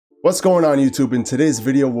What's going on YouTube? In today's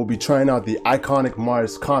video we'll be trying out the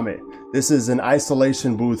iconicmars Comet. This is an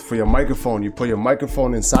isolation booth for your microphone. You put your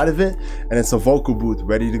microphone inside of it and it's a vocal booth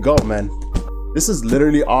ready to go, man. This is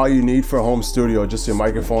literally all you need for a home studio, just your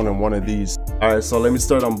microphone and one of these. Alright, so let me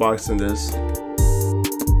start unboxing this.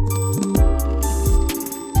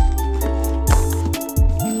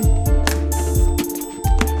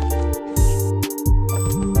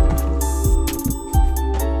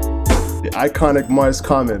 iconicmars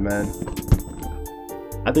Comet, man.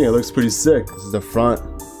 I think it looks pretty sick. This is the front,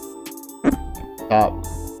 top,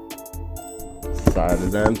 side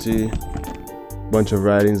is empty, bunch of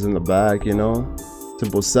writings in the back, you know.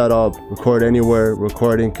 Simple setup, record anywhere,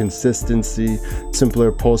 recording consistency,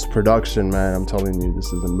 simpler post-production, man. I'm telling you,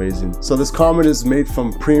 this is amazing. So this Comet is made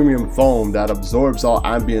from premium foam that absorbs all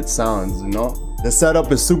ambient sounds, you know. The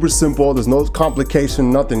setup is super simple. There's no complication,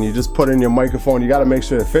 nothing. You just put in your microphone. You got to make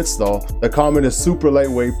sure it fits though. The Comet is super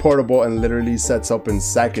lightweight, portable, and literally sets up in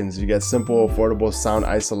seconds. You get simple, affordable sound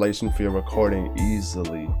isolation for your recording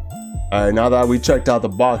easily. All right, now that we checked out the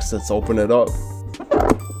box, let's open it up.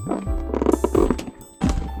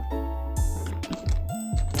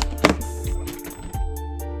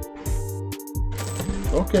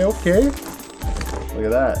 Okay. Look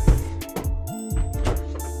at that.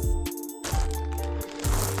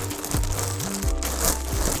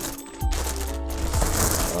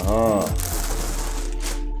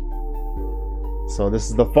 So this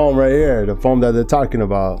is the foam right here, the foam that they're talking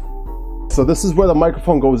about. So this is where the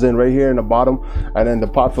microphone goes in, right here in the bottom, and then the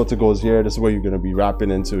pop filter goes here. This is where you're gonna be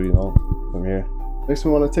rapping into, you know, from here. Makes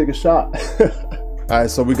me want to take a shot. All right,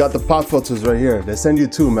 so we got the pop filters right here. They send you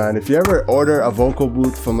two, man. If you ever order a vocal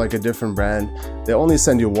booth from like a different brand, they only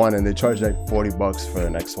send you one and they charge like 40 bucks for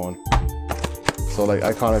the next one. So like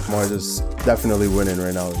iconicmars is definitely winning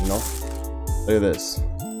right now, you know? Look at this.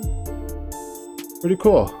 Pretty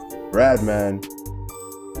cool. Rad, man.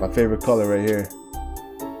 My favorite color right here.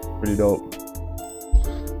 Pretty dope.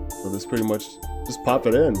 So this pretty much just pop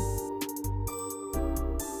it in.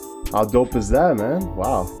 How dope is that, man?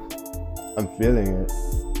 Wow. I'm feeling it.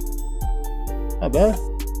 Not bad.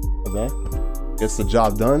 Not bad. Gets the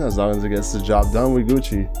job done. As long as it gets the job done, we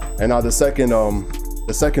Gucci. And now the second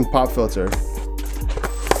pop filter.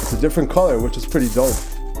 It's a different color, which is pretty dope.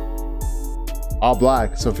 All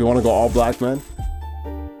black. So if you want to go all black, man,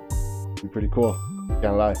 be pretty cool.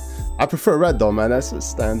 Can't lie. I prefer red though, man. That's what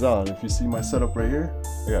stands out. If you see my setup right here,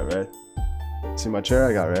 I got red. See my chair?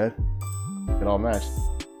 I got red. It all matched.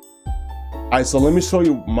 Alright, so let me show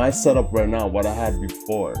you my setup right now, what I had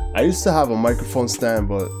before. I used to have a microphone stand,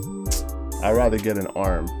 but I'd rather get an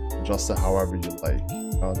arm. Adjust it however you like.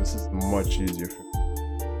 This is much easier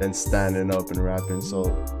than standing up and rapping. So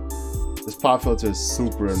this pop filter is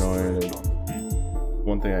super annoying.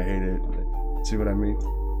 One thing I hated. See what I mean?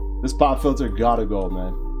 This pop filter gotta go,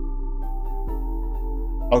 man.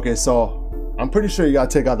 Okay, so I'm pretty sure you gotta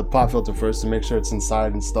take out the pop filter first to make sure it's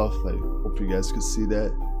inside and stuff. Like, hope you guys can see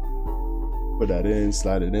that. Put that in,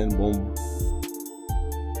 slide it in, boom.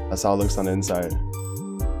 That's how it looks on the inside.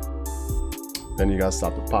 Then you gotta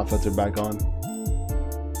stop the pop filter back on.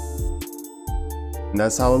 And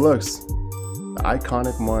that's how it looks. The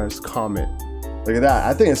iconicmars Comet. Look at that.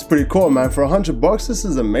 I think it's pretty cool, man. For 100 bucks, this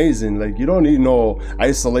is amazing. Like, you don't need no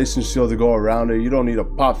isolation shield to go around it. You don't need a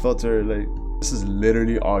pop filter. Like, this is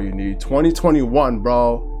literally all you need. 2021,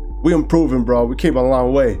 bro. We improving, bro. We came a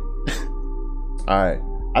long way. All right.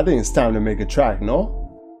 I think it's time to make a track, no?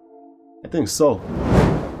 I think so.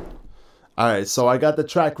 All right, so I got the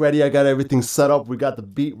track ready. I got everything set up. We got the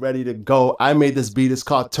beat ready to go. I made this beat. It's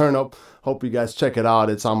called Turn Up. Hope you guys check it out.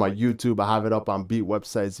 It's on my YouTube. I have it up on beat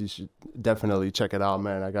websites. You should definitely check it out,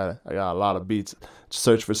 man. I got a lot of beats.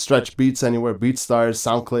 Search for Stretch Beats anywhere. BeatStars,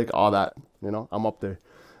 SoundClick, all that. You know, I'm up there.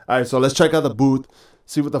 All right, so let's check out the booth.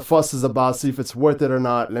 See what the fuss is about. See if it's worth it or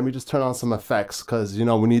not. Let me just turn on some effects because, you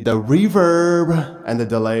know, we need the reverb and the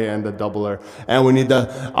delay and the doubler. And we need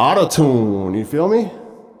the auto-tune. You feel me?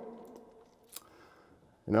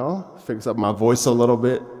 You know, fix up my voice a little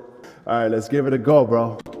bit. All right, let's give it a go,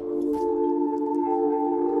 bro.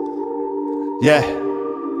 Yeah.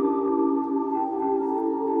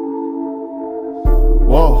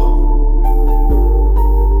 Whoa.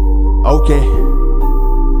 Okay.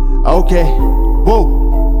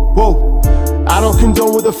 Whoa. I don't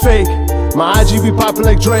condone with a fake. My IG be popping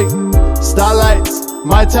like Drake. Starlights,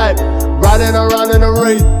 my type. Riding around in a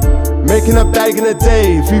wraith. Making a bag in a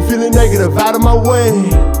day. If you feeling negative, out of my way.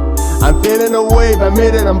 I'm feeling a wave, I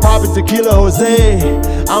made it, I'm popping tequila Jose.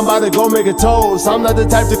 I'm about to go make a toast. I'm not the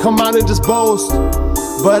type to come out and just boast,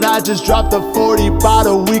 but I just dropped a 40 about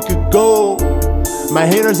a week ago. My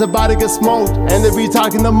haters about to get smoked, and they be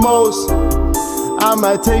talking the most. I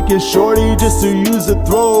might take it shorty just to use a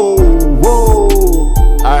throw. Whoa.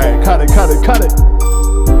 Alright, cut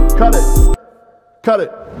it.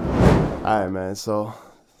 Alright, man, so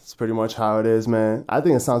it's pretty much how it is, man. I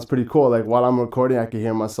think it sounds pretty cool. Like, while I'm recording, I can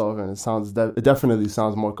hear myself, and it definitely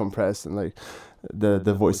sounds more compressed, and like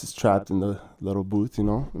the voice is trapped in the little booth, you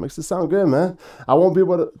know? It makes it sound good, man. I won't be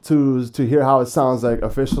able to hear how it sounds like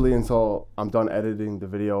officially until I'm done editing the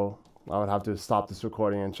video. I would have to stop this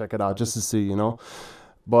recording and check it out just to see, you know?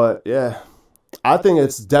 But yeah, I think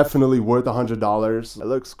it's definitely worth $100. It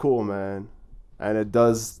looks cool, man. And it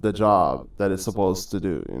does the job that it's supposed to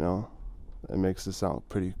do, you know? It makes it sound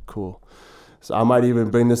pretty cool. So I might even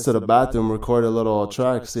bring this to the bathroom, record a little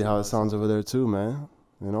track, see how it sounds over there too, man.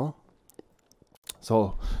 You know?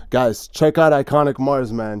 So, guys, check out Iconic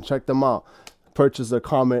Mars, man. Check them out. Purchase a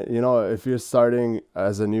Comet. You know, if you're starting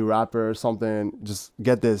as a new rapper or something, just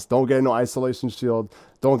get this. Don't get no isolation shield.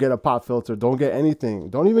 Don't get a pop filter. Don't get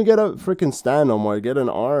anything. Don't even get a freaking stand no more. Get an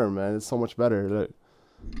arm, man. It's so much better. Look.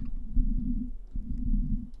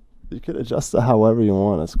 You can adjust it however you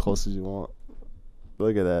want, as close as you want.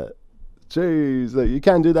 Look at that. Jeez, like, you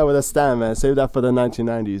can't do that with a stand, man. Save that for the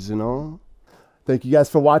 1990s, you know? Thank you guys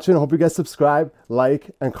for watching. Hope you guys subscribe, like,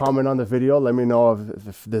 and comment on the video. Let me know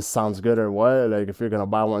if this sounds good or what. Like, if you're going to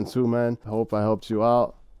buy one too, man. I hope I helped you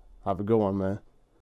out. Have a good one, man.